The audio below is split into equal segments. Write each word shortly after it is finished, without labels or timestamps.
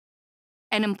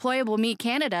An Employable Me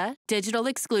Canada digital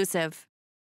exclusive.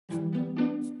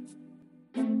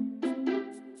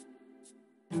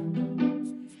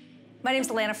 My name is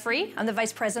Alana. I'm the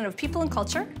Vice President of People and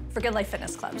Culture for Goodlife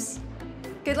Fitness Clubs.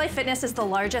 Goodlife Fitness is the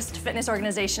largest fitness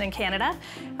organization in Canada.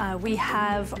 We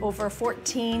have over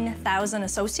 14,000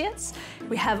 associates.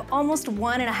 We have almost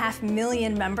 1.5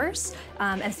 million members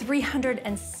and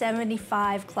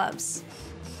 375 clubs.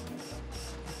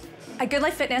 At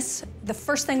Goodlife Fitness, the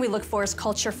first thing we look for is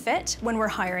culture fit when we're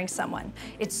hiring someone.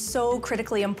 It's so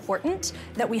critically important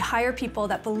that we hire people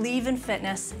that believe in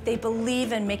fitness, they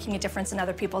believe in making a difference in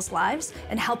other people's lives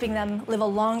and helping them live a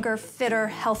longer, fitter,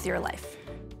 healthier life.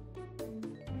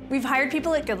 We've hired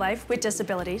people at Goodlife with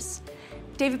disabilities.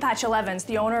 David Patchell Evans,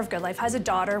 the owner of Goodlife, has a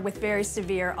daughter with very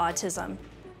severe autism.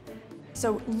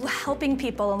 So helping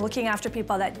people and looking after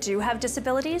people that do have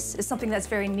disabilities is something that's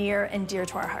very near and dear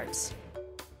to our hearts.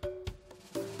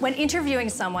 When interviewing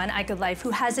someone at Goodlife who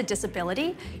has a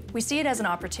disability, we see it as an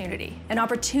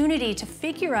opportunity to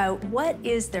figure out what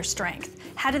is their strength,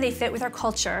 how do they fit with our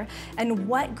culture, and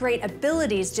what great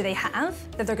abilities do they have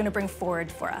that they're going to bring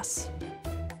forward for us.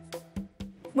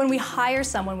 When we hire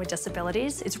someone with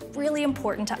disabilities, it's really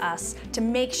important to us to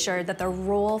make sure that their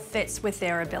role fits with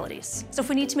their abilities. So if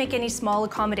we need to make any small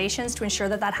accommodations to ensure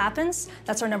that that happens,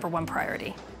 that's our #1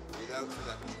 priority.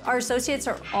 Our associates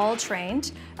are all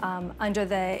trained under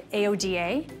the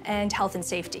AODA and health and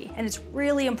safety. And it's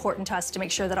really important to us to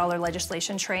make sure that all our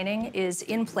legislation training is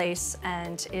in place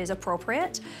and is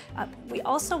appropriate. We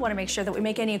also want to make sure that we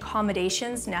make any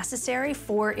accommodations necessary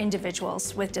for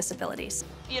individuals with disabilities.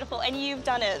 Beautiful, and you've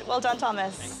done it. Well done,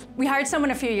 Thomas. We hired someone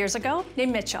a few years ago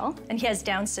named Mitchell, and he has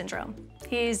Down syndrome.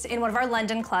 He's in one of our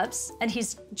London clubs, and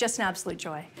he's just an absolute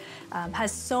joy.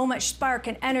 Has so much spark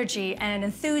and energy and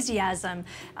enthusiasm.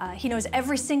 He knows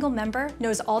every single member,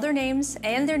 knows all their names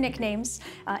and their nicknames,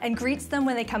 and greets them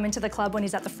when they come into the club when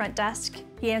he's at the front desk.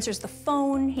 He answers the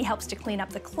phone, he helps to clean up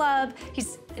the club.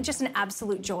 He's just an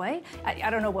absolute joy. I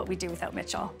don't know what we'd do without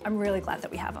Mitchell. I'm really glad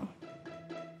that we have him.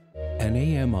 An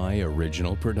AMI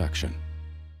original production.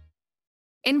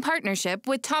 In partnership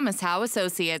with Thomas Howe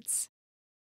Associates.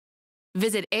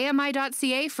 Visit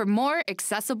AMI.ca for more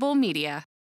accessible media.